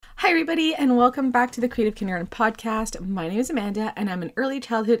Hi, everybody, and welcome back to the Creative Kindergarten Podcast. My name is Amanda, and I'm an early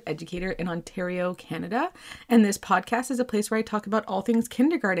childhood educator in Ontario, Canada. And this podcast is a place where I talk about all things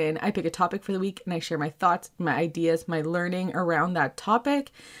kindergarten. I pick a topic for the week, and I share my thoughts, my ideas, my learning around that topic.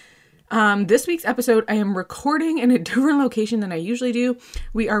 This week's episode, I am recording in a different location than I usually do.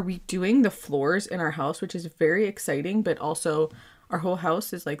 We are redoing the floors in our house, which is very exciting, but also our whole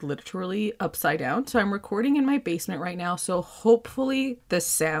house is like literally upside down. So I'm recording in my basement right now. So hopefully the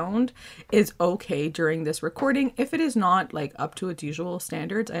sound is okay during this recording. If it is not like up to its usual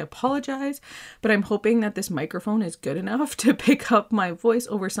standards, I apologize, but I'm hoping that this microphone is good enough to pick up my voice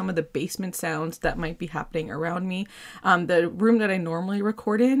over some of the basement sounds that might be happening around me. The room that I normally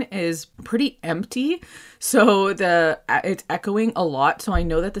record in is pretty empty. So it's echoing a lot. So I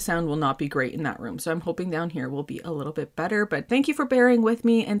know that the sound will not be great in that room. So I'm hoping down here will be a little bit better, but thank you for bearing with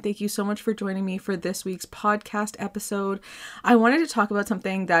me, and thank you so much for joining me for this week's podcast episode. I wanted to talk about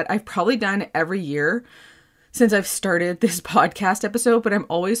something that I've probably done every year since I've started this podcast episode, but I'm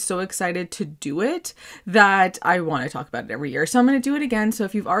always so excited to do it that I want to talk about it every year. So I'm going to do it again. So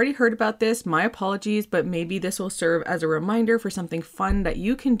if you've already heard about this, my apologies, but maybe this will serve as a reminder for something fun that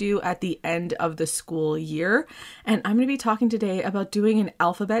you can do at the end of the school year. And I'm going to be talking today about doing an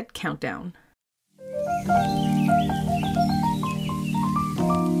alphabet countdown.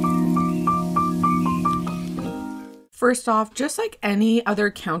 First off, just like any other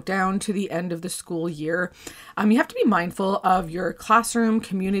countdown to the end of the school year, you have to be mindful of your classroom,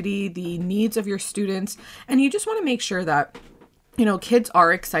 community, the needs of your students, and you just want to make sure that, kids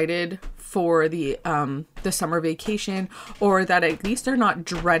are excited for the summer vacation, or that at least they're not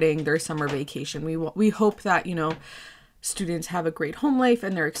dreading their summer vacation. We hope that, students have a great home life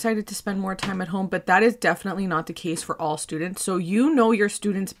and they're excited to spend more time at home, but that is definitely not the case for all students. So you know your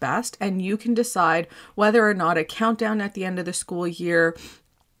students best, and you can decide whether or not a countdown at the end of the school year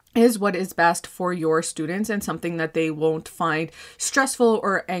is what is best for your students and something that they won't find stressful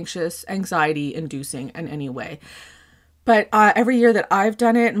or anxiety inducing in any way. But every year that I've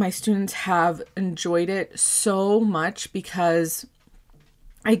done it, my students have enjoyed it so much because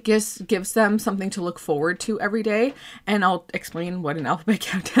I guess gives them something to look forward to every day. And I'll explain what an alphabet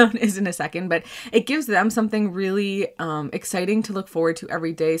countdown is in a second, but it gives them something really exciting to look forward to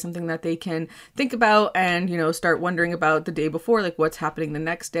every day, something that they can think about and, start wondering about the day before, like what's happening the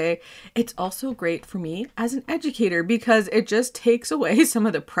next day. It's also great for me as an educator because it just takes away some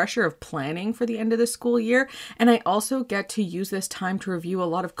of the pressure of planning for the end of the school year. And I also get to use this time to review a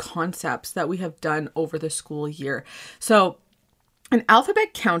lot of concepts that we have done over the school year. So an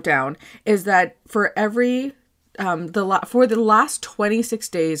alphabet countdown is that for every for the last 26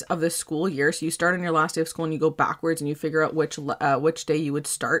 days of the school year, so you start on your last day of school and you go backwards and you figure out which day you would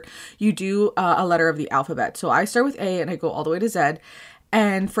start, you do a letter of the alphabet. So I start with A and I go all the way to Z,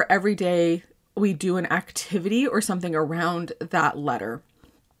 and for every day we do an activity or something around that letter.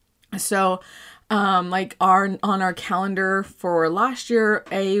 So on our calendar for last year,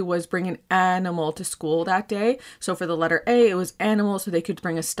 A was bring an animal to school that day. So for the letter A, it was animal, so they could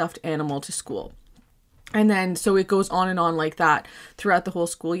bring a stuffed animal to school. And then, so it goes on and on like that throughout the whole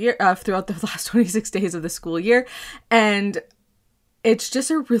school year, throughout the last 26 days of the school year. And it's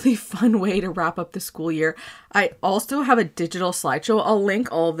just a really fun way to wrap up the school year. I also have a digital slideshow. I'll link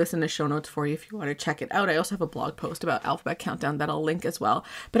all of this in the show notes for you if you want to check it out. I also have a blog post about Alphabet Countdown that I'll link as well.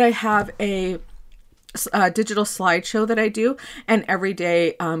 But I have a digital slideshow that I do, and every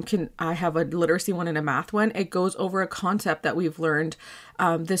day I have a literacy one and a math one. It goes over a concept that we've learned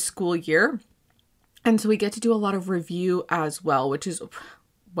this school year, and so we get to do a lot of review as well, which is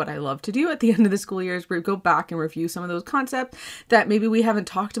what I love to do at the end of the school year, is we go back and review some of those concepts that maybe we haven't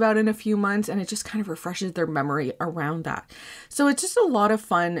talked about in a few months, and it just kind of refreshes their memory around that. So it's just a lot of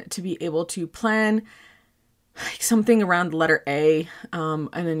fun to be able to plan something around the letter A, and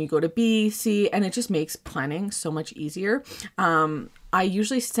then you go to B, C, and it just makes planning so much easier. I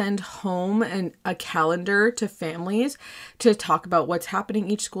usually send home a calendar to families to talk about what's happening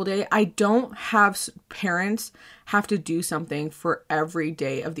each school day. I don't have parents have to do something for every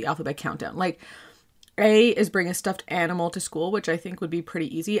day of the alphabet countdown. Like A is bring a stuffed animal to school, which I think would be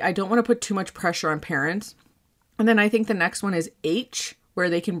pretty easy. I don't want to put too much pressure on parents. And then I think the next one is H, where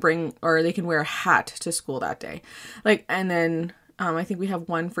they can wear a hat to school that day. And then I think we have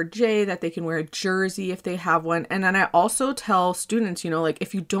one for J that they can wear a jersey if they have one. And then I also tell students,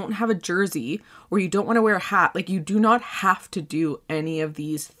 if you don't have a jersey or you don't want to wear a hat, you do not have to do any of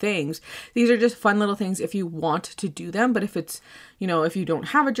these things. These are just fun little things if you want to do them. But if it's, if you don't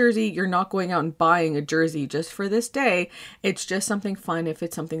have a jersey, you're not going out and buying a jersey just for this day. It's just something fun if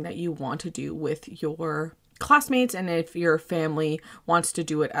it's something that you want to do with your classmates and if your family wants to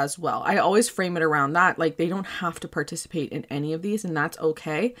do it as well. I always frame it around that. Like, they don't have to participate in any of these, and that's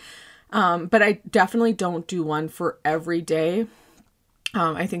okay. But I definitely don't do one for every day.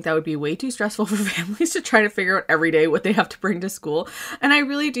 I think that would be way too stressful for families to try to figure out every day what they have to bring to school. And I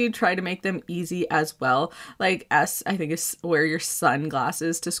really do try to make them easy as well. Like I think is wear your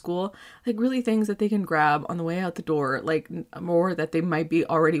sunglasses to school. Like really things that they can grab on the way out the door, like more that they might be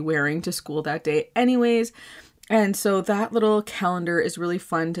already wearing to school that day anyways. And so that little calendar is really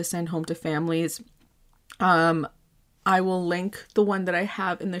fun to send home to families. I will link the one that I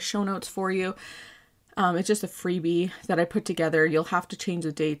have in the show notes for you. It's just a freebie that I put together. You'll have to change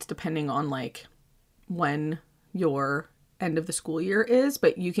the dates depending on like when your end of the school year is,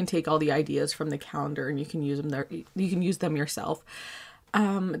 but you can take all the ideas from the calendar and you can use them there. You can use them yourself.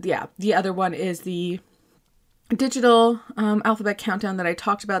 The other one is the digital alphabet countdown that I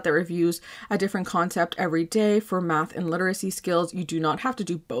talked about that reviews a different concept every day for math and literacy skills. You do not have to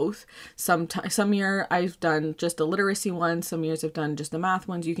do both. Some year I've done just a literacy one. Some years I've done just the math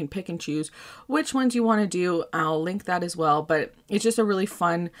ones. You can pick and choose which ones you want to do. I'll link that as well. But it's just a really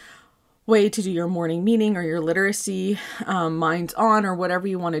fun way to do your morning meeting or your literacy minds on or whatever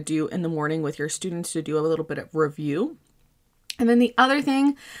you want to do in the morning with your students to do a little bit of review. And then the other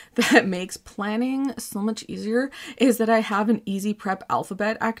thing that makes planning so much easier is that I have an Easy Prep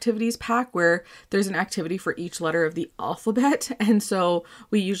alphabet activities pack where there's an activity for each letter of the alphabet. And so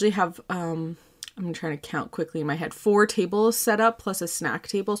we usually have, I'm trying to count quickly in my head, 4 tables set up plus a snack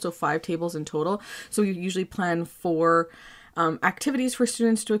table. So 5 tables in total. So we usually plan 4 activities for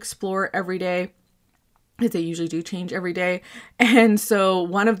students to explore every day. They usually do change every day. And so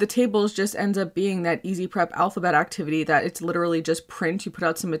one of the tables just ends up being that Easy Prep alphabet activity that it's literally just print, you put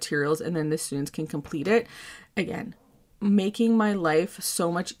out some materials and then the students can complete it. Again, making my life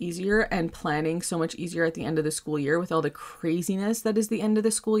so much easier and planning so much easier at the end of the school year with all the craziness that is the end of the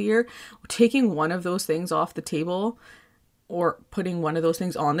school year. Taking one of those things off the table or putting one of those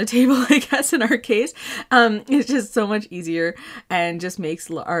things on the table, I guess, in our case, it's just so much easier and just makes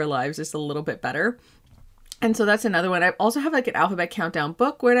our lives just a little bit better. And so that's another one. I also have like an alphabet countdown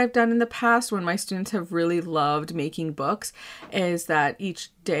book where I've done in the past when my students have really loved making books is that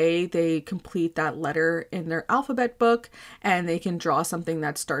each day they complete that letter in their alphabet book and they can draw something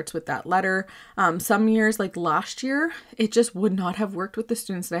that starts with that letter. Some years, like last year, it just would not have worked with the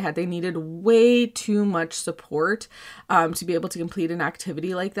students that I had. They needed way too much support to be able to complete an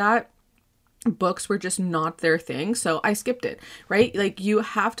activity like that. Books were just not their thing. So I skipped it, right? Like you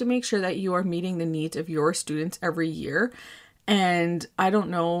have to make sure that you are meeting the needs of your students every year. And I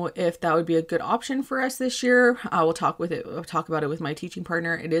don't know if that would be a good option for us this year. We'll talk about it with my teaching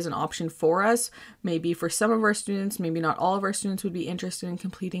partner. It is an option for us. Maybe for some of our students, maybe not all of our students would be interested in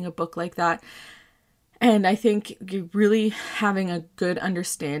completing a book like that. And I think really having a good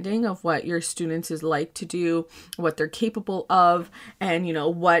understanding of what your students is like to do, what they're capable of, and, you know,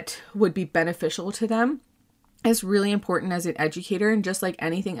 what would be beneficial to them is really important as an educator. And just like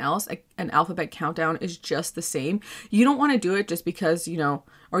anything else, an alphabet countdown is just the same. You don't want to do it just because, you know,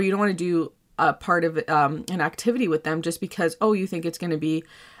 or you don't want to do a part of an activity with them just because, oh, you think it's going to be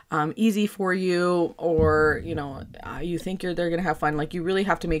easy for you, or you know, you think they're gonna have fun. Like you really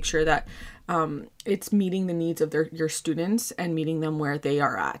have to make sure that it's meeting the needs of your students and meeting them where they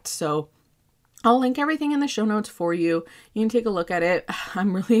are at. So I'll link everything in the show notes for you. You can take a look at it.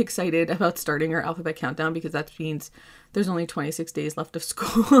 I'm really excited about starting our alphabet countdown because that means there's only 26 days left of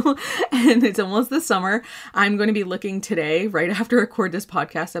school and it's almost the summer. I'm going to be looking today, right after I record this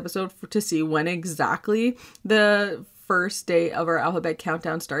podcast episode, to see when exactly the first day of our alphabet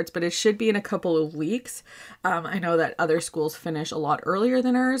countdown starts, but it should be in a couple of weeks. I know that other schools finish a lot earlier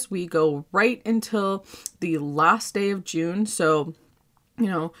than ours. We go right until the last day of June. So, you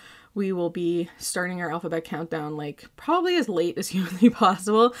know, we will be starting our alphabet countdown like probably as late as humanly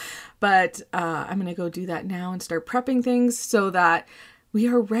possible. But I'm going to go do that now and start prepping things so that we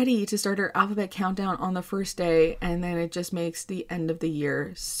are ready to start our alphabet countdown on the first day. And then it just makes the end of the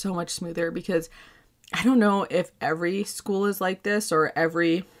year so much smoother, because I don't know if every school is like this or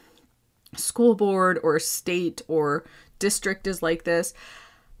every school board or state or district is like this,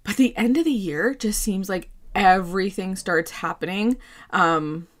 but the end of the year just seems like everything starts happening.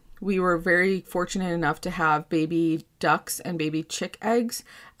 We were very fortunate enough to have baby ducks and baby chick eggs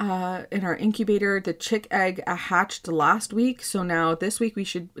in our incubator. The chick egg hatched last week. So now this week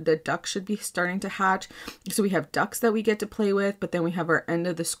the ducks should be starting to hatch. So we have ducks that we get to play with, but then we have our end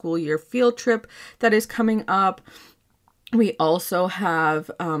of the school year field trip that is coming up. We also have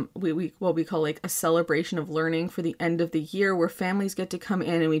we what we call like a celebration of learning for the end of the year, where families get to come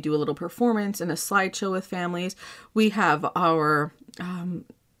in and we do a little performance and a slideshow with families. We have our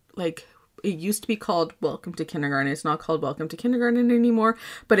like, it used to be called Welcome to Kindergarten. It's not called Welcome to Kindergarten anymore,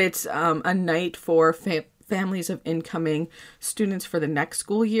 but it's a night for families of incoming students for the next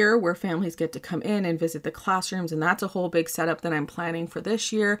school year, where families get to come in and visit the classrooms, and that's a whole big setup that I'm planning for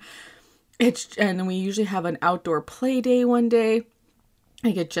this year. And we usually have an outdoor play day one day.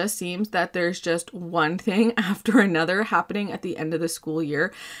 Like, it just seems that there's just one thing after another happening at the end of the school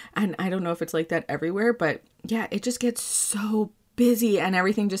year. And I don't know if it's like that everywhere, but yeah, it just gets so busy and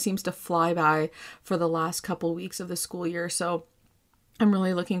everything just seems to fly by for the last couple weeks of the school year. So I'm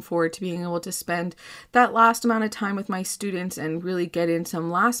really looking forward to being able to spend that last amount of time with my students and really get in some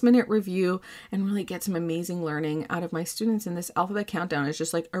last minute review and really get some amazing learning out of my students. And this alphabet countdown is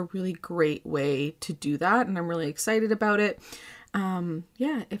just like a really great way to do that. And I'm really excited about it.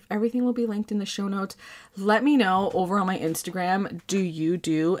 Yeah, if everything will be linked in the show notes. Let me know over on my Instagram, do you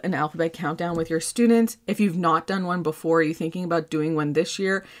do an alphabet countdown with your students? If you've not done one before, are you thinking about doing one this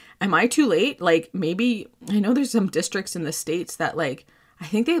year? Am I too late? Like, maybe, I know there's some districts in the States that, like, I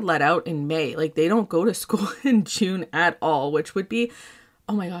think they let out in May. Like, they don't go to school in June at all, which would be,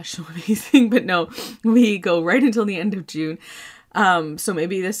 oh my gosh, so amazing. But no, we go right until the end of June. So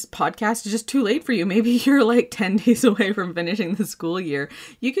maybe this podcast is just too late for you. Maybe you're like 10 days away from finishing the school year.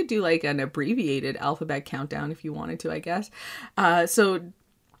 You could do like an abbreviated alphabet countdown if you wanted to, I guess. So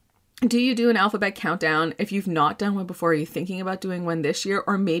do you do an alphabet countdown? If you've not done one before, are you thinking about doing one this year?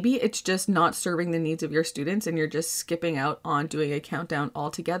 Or maybe it's just not serving the needs of your students and you're just skipping out on doing a countdown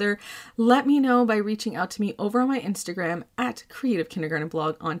altogether. Let me know by reaching out to me over on my Instagram at Creative Kindergarten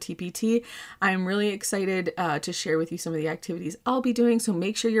Blog on TPT. I'm really excited to share with you some of the activities I'll be doing. So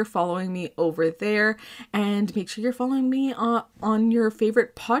make sure you're following me over there and make sure you're following me on your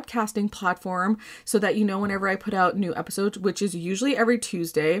favorite podcasting platform so that you know whenever I put out new episodes, which is usually every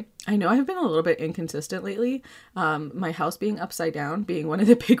Tuesday. I know I've been a little bit inconsistent lately. My house being upside down being one of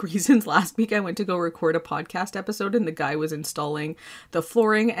the big reasons. Last week I went to go record a podcast episode and the guy was installing the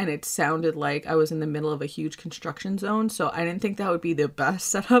flooring and it sounded like I was in the middle of a huge construction zone. So I didn't think that would be the best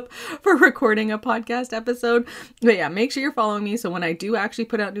setup for recording a podcast episode. But yeah, make sure you're following me so when I do actually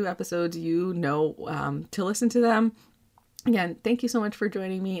put out new episodes, you know to listen to them. Again, thank you so much for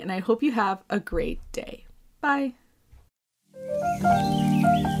joining me and I hope you have a great day. Bye.